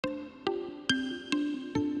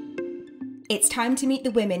It's time to meet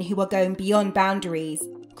the women who are going beyond boundaries,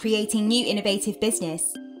 creating new innovative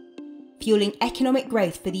business, fueling economic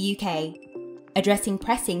growth for the UK, addressing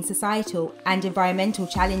pressing societal and environmental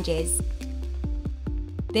challenges.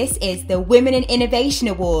 This is the Women in Innovation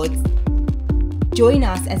Awards. Join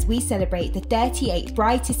us as we celebrate the 38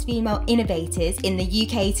 brightest female innovators in the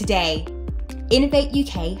UK today. Innovate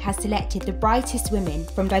UK has selected the brightest women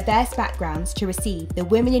from diverse backgrounds to receive the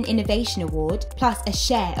Women in Innovation Award, plus a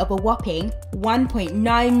share of a whopping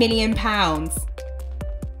 £1.9 million.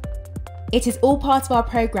 It is all part of our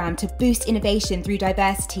programme to boost innovation through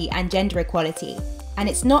diversity and gender equality, and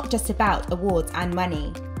it's not just about awards and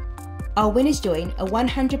money. Our winners join a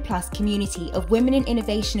 100-plus community of Women in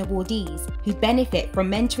Innovation awardees who benefit from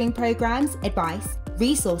mentoring programmes, advice,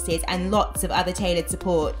 resources and lots of other tailored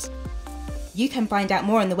support. You can find out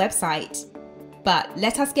more on the website. But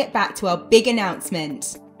let us get back to our big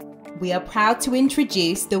announcement. We are proud to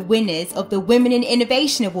introduce the winners of the Women in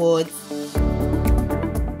Innovation Awards.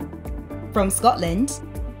 From Scotland,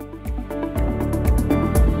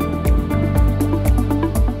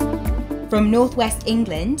 from North West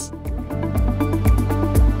England,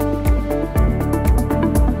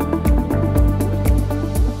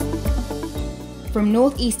 from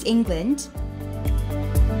North East England,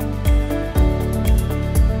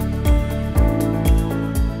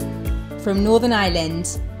 from Northern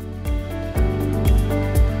Ireland,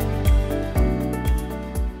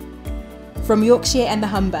 from Yorkshire and the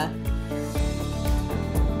Humber,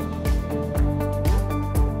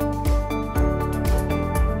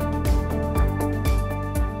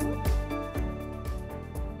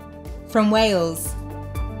 from Wales,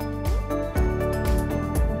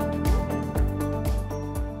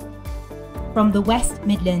 from the West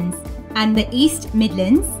Midlands and the East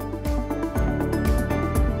Midlands,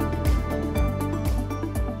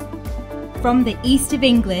 from the East of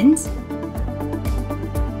England,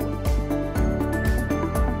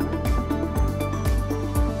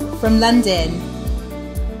 from London,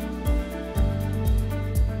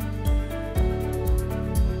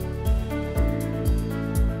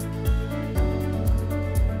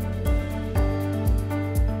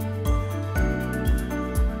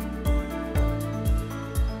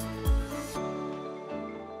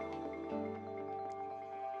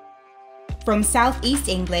 from South East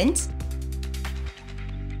England,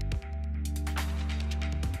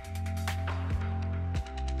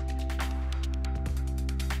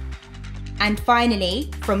 and finally,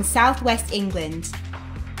 from South West England.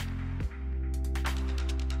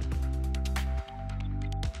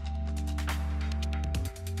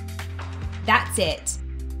 That's it.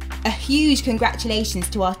 A huge congratulations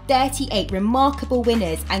to our 38 remarkable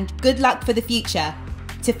winners and good luck for the future.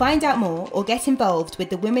 To find out more or get involved with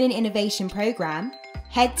the Women in Innovation programme,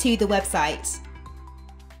 head to the website.